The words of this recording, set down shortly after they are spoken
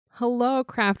Hello,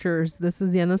 crafters. This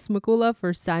is Yana Smakula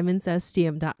for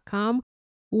SimonsSTM.com.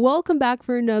 Welcome back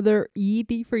for another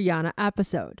Yippee For Yana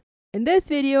episode. In this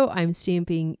video, I'm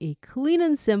stamping a clean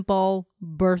and simple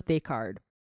birthday card.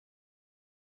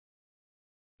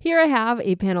 Here I have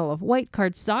a panel of white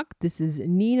cardstock. This is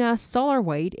Nina Solar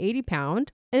White 80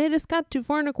 pound, and it is cut to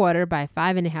 4 1/4 by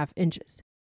 5.5 inches.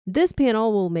 This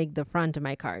panel will make the front of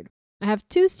my card. I have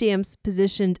two stamps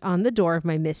positioned on the door of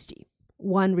my Misty.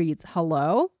 One reads,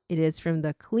 "Hello." It is from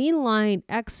the Clean Line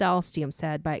XL stamp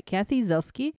set by Kathy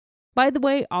Zilski. By the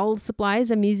way, all the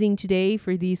supplies I'm using today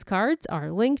for these cards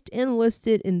are linked and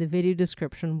listed in the video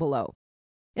description below.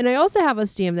 And I also have a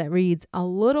stamp that reads, "A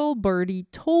Little Birdie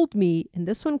Told Me," and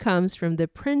this one comes from the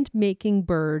Printmaking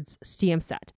Birds stamp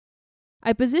set.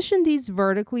 I position these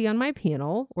vertically on my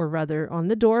panel, or rather on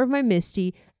the door of my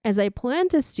Misty, as I plan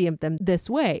to stamp them this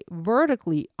way,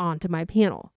 vertically onto my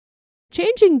panel.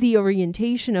 Changing the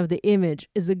orientation of the image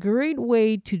is a great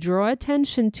way to draw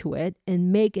attention to it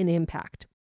and make an impact.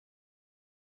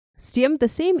 Stamp the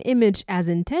same image as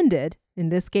intended, in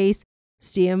this case,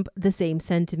 stamp the same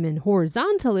sentiment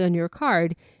horizontally on your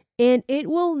card, and it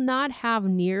will not have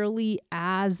nearly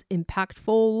as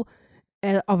impactful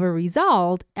of a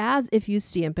result as if you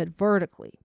stamp it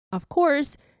vertically. Of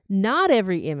course, not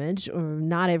every image or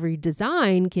not every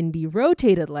design can be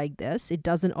rotated like this. It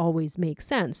doesn't always make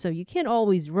sense. So you can't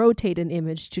always rotate an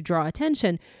image to draw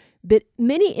attention, but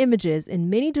many images and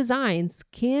many designs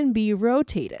can be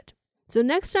rotated. So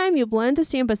next time you plan to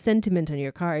stamp a sentiment on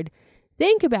your card,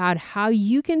 think about how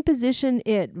you can position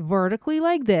it vertically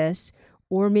like this,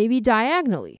 or maybe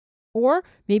diagonally. Or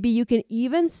maybe you can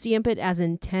even stamp it as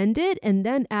intended and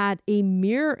then add a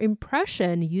mirror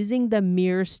impression using the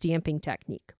mirror stamping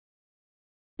technique.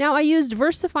 Now I used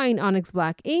VersaFine Onyx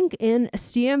Black ink and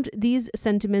stamped these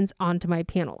sentiments onto my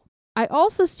panel. I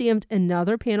also stamped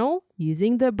another panel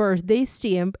using the birthday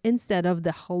stamp instead of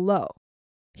the hello.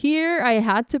 Here I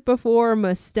had to perform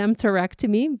a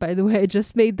stampterectomy. By the way, I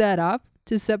just made that up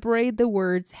to separate the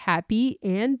words happy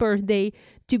and birthday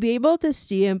to be able to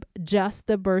stamp just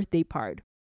the birthday part.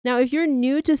 Now, if you're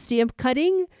new to stamp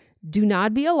cutting, do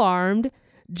not be alarmed.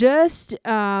 Just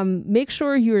make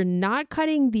sure you're not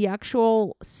cutting the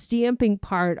actual stamping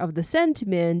part of the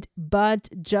sentiment, but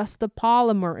just the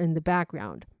polymer in the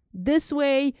background. This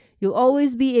way, you'll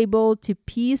always be able to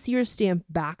piece your stamp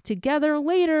back together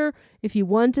later if you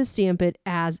want to stamp it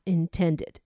as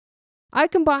intended. I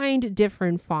combined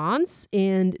different fonts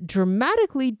and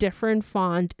dramatically different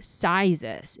font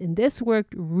sizes, and this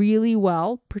worked really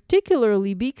well,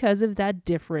 particularly because of that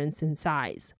difference in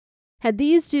size. Had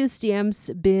these two stamps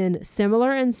been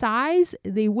similar in size,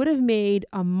 they would have made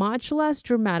a much less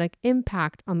dramatic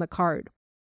impact on the card.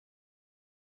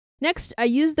 Next, I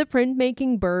used the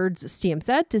Printmaking Birds stamp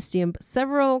set to stamp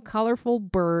several colorful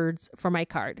birds for my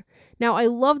card. Now, I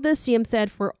love this stamp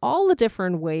set for all the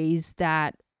different ways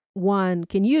that one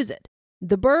can use it.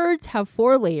 The birds have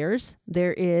 4 layers.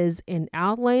 There is an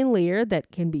outline layer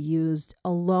that can be used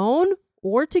alone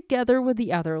or together with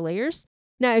the other layers.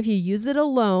 Now, if you use it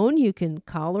alone, you can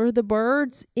color the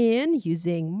birds in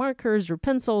using markers or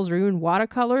pencils or even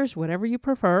watercolors, whatever you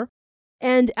prefer.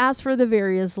 And as for the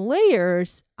various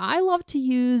layers, I love to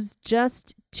use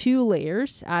just 2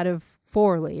 layers out of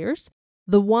 4 layers.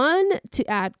 The one to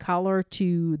add color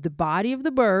to the body of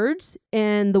the birds,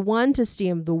 and the one to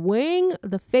stamp the wing,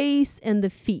 the face, and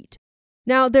the feet.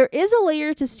 Now, there is a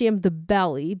layer to stamp the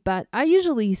belly, but I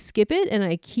usually skip it and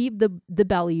I keep the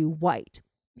belly white.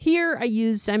 Here, I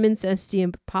use Simon Says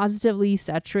Stamp Positively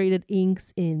Saturated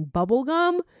inks in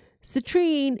Bubblegum,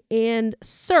 Citrine, and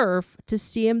Surf to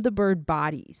stamp the bird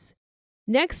bodies.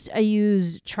 Next, I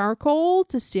used charcoal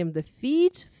to stamp the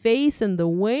feet, face, and the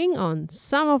wing on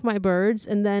some of my birds,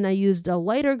 and then I used a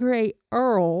lighter gray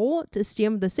Earl to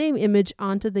stamp the same image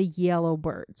onto the yellow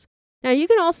birds. Now, you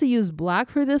can also use black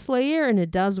for this layer, and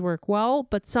it does work well,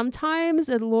 but sometimes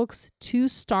it looks too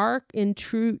stark and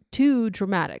too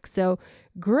dramatic. So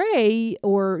gray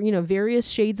or, various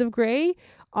shades of gray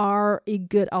are a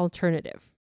good alternative.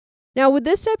 Now, with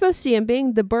this type of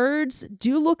stamping, the birds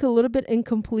do look a little bit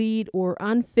incomplete or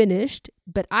unfinished,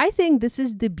 but I think this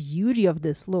is the beauty of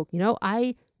this look.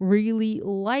 I really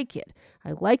like it.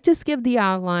 I like to skip the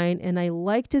outline, and I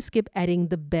like to skip adding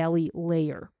the belly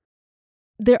layer.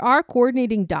 There are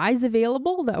coordinating dies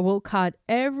available that will cut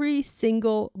every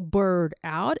single bird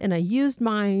out, and I used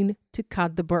mine to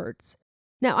cut the birds.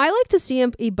 Now, I like to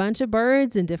stamp a bunch of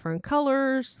birds in different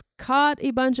colors, cut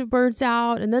a bunch of birds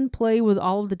out, and then play with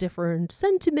all of the different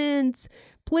sentiments,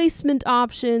 placement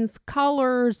options,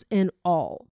 colors, and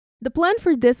all. The plan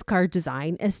for this card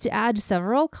design is to add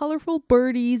several colorful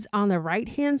birdies on the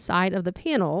right-hand side of the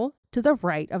panel to the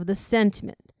right of the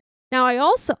sentiment. Now, I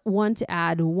also want to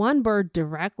add one bird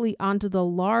directly onto the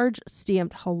large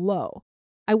stamped hello.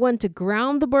 I want to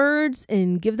ground the birds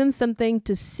and give them something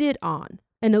to sit on,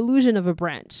 an illusion of a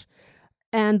branch.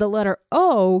 And the letter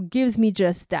O gives me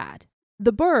just that.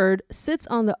 The bird sits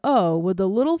on the O with the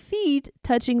little feet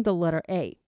touching the letter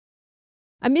A.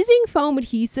 I'm using foam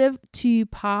adhesive to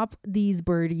pop these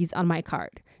birdies on my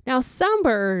card. Now, some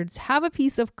birds have a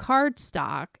piece of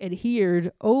cardstock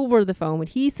adhered over the foam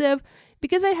adhesive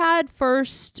because I had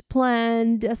first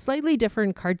planned a slightly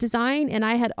different card design and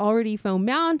I had already foam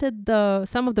mounted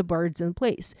some of the birds in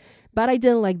place. But I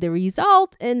didn't like the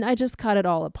result and I just cut it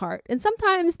all apart. And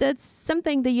sometimes that's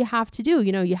something that you have to do.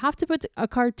 You have to put a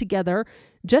card together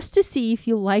just to see if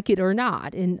you like it or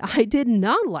not. And I did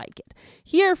not like it.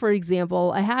 Here, for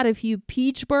example, I had a few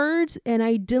peach birds and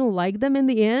I didn't like them in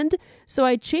the end. So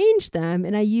I changed them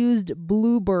and I used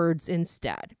blue birds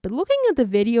instead. But looking at the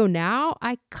video now,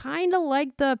 I kind of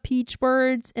like the peach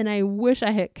birds and I wish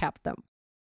I had kept them.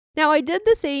 Now, I did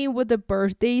the same with the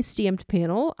birthday stamped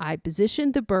panel. I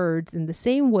positioned the birds in the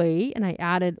same way and I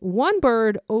added one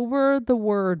bird over the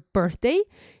word birthday.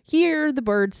 Here, the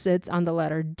bird sits on the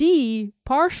letter D,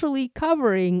 partially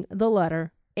covering the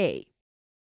letter A.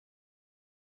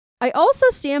 I also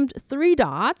stamped 3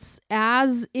 dots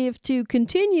as if to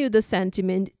continue the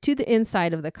sentiment to the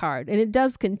inside of the card, and it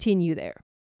does continue there.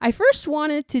 I first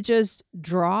wanted to just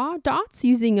draw dots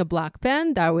using a black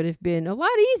pen. That would have been a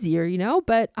lot easier,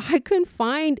 but I couldn't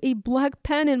find a black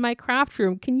pen in my craft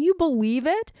room. Can you believe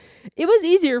it? It was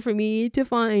easier for me to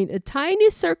find a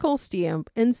tiny circle stamp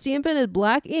and stamp it in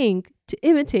black ink to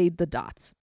imitate the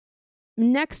dots.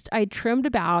 Next, I trimmed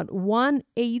about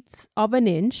 1/8 of an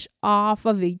inch off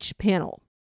of each panel.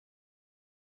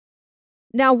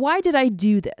 Now, why did I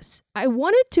do this? I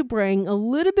wanted to bring a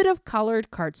little bit of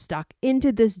colored cardstock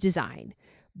into this design,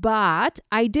 but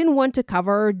I didn't want to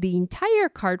cover the entire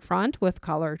card front with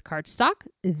colored cardstock.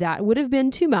 That would have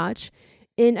been too much.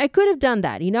 And I could have done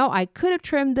that. I could have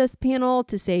trimmed this panel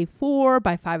to say 4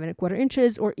 by 5 1/4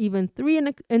 inches or even 3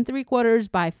 3/4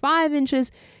 by 5 inches.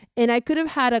 And I could have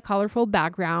had a colorful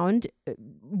background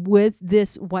with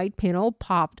this white panel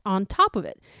popped on top of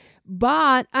it.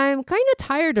 But I'm kind of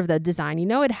tired of that design.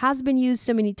 It has been used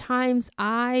so many times.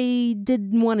 I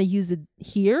didn't want to use it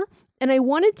here, and I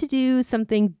wanted to do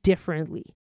something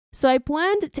differently. So I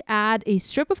planned to add a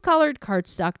strip of colored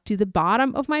cardstock to the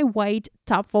bottom of my white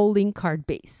top folding card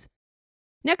base.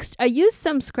 Next, I used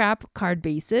some scrap card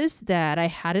bases that I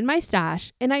had in my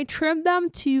stash, and I trimmed them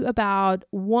to about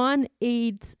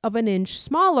 1/8 of an inch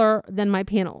smaller than my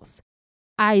panels.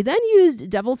 I then used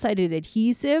double-sided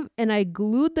adhesive and I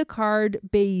glued the card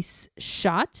base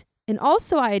shut, and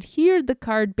also I adhered the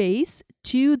card base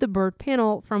to the bird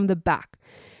panel from the back.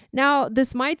 Now,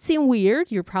 this might seem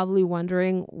weird. You're probably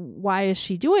wondering, why is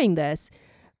she doing this?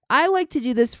 I like to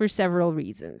do this for several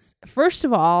reasons. First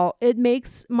of all, it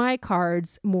makes my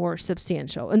cards more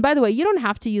substantial. And by the way, you don't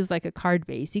have to use like a card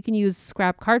base. You can use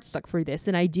scrap cardstock for this.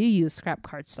 And I do use scrap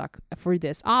cardstock for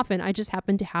this often. I just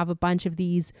happen to have a bunch of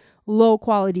these low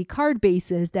quality card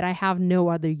bases that I have no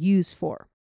other use for.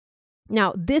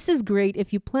 Now, this is great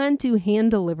if you plan to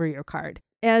hand deliver your card,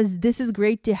 as this is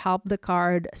great to help the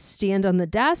card stand on the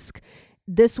desk.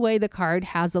 This way, the card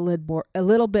has a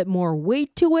little bit more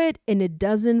weight to it and it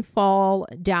doesn't fall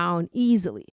down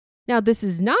easily. Now, this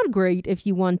is not great if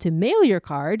you want to mail your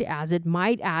card, as it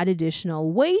might add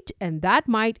additional weight and that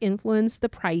might influence the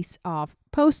price of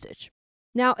postage.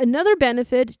 Now, another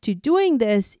benefit to doing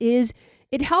this is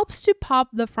it helps to pop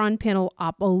the front panel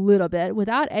up a little bit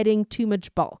without adding too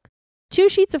much bulk. 2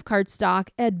 sheets of cardstock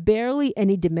add barely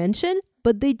any dimension,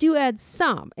 but they do add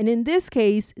some, and in this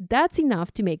case, that's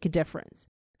enough to make a difference.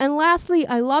 And lastly,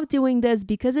 I love doing this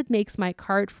because it makes my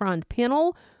card front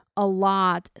panel a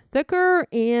lot thicker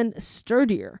and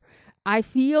sturdier. I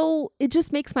feel it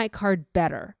just makes my card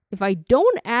better. If I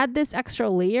don't add this extra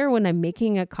layer when I'm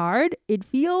making a card, it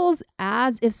feels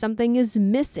as if something is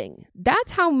missing.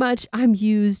 That's how much I'm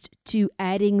used to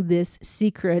adding this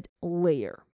secret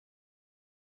layer.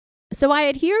 So I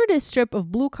adhered a strip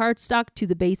of blue cardstock to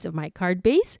the base of my card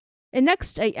base, and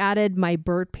next I added my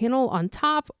bird panel on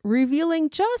top, revealing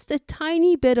just a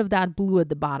tiny bit of that blue at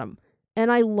the bottom.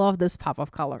 And I love this pop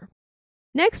of color.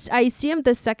 Next, I stamped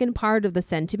the second part of the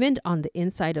sentiment on the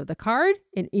inside of the card,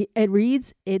 and it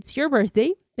reads, "It's your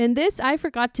birthday." And this, I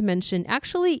forgot to mention,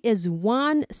 actually is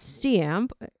one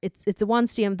stamp. It's one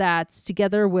stamp that's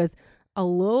together with a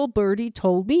little birdie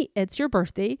told me it's your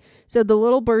birthday. So the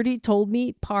little birdie told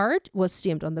me part was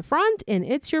stamped on the front and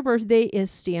it's your birthday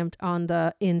is stamped on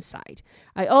the inside.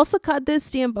 I also cut this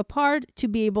stamp apart to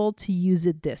be able to use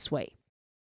it this way.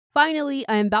 Finally,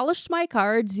 I embellished my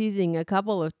cards using a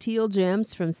couple of teal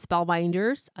gems from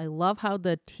Spellbinders. I love how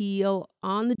the teal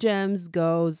on the gems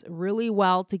goes really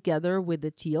well together with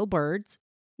the teal birds.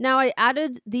 Now I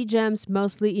added the gems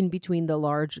mostly in between the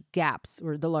large gaps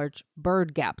or the large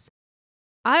bird gaps.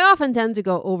 I often tend to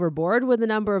go overboard with the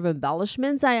number of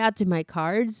embellishments I add to my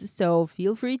cards, so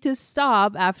feel free to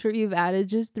stop after you've added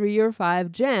just 3 or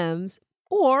 5 gems,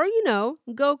 or,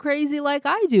 go crazy like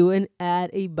I do and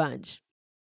add a bunch.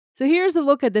 So here's a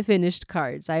look at the finished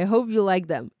cards. I hope you like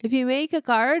them. If you make a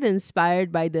card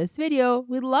inspired by this video,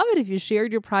 we'd love it if you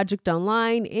shared your project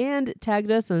online and tagged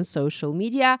us on social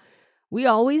media. We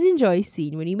always enjoy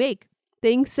seeing what you make.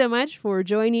 Thanks so much for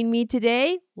joining me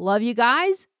today. Love you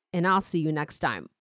guys, and I'll see you next time.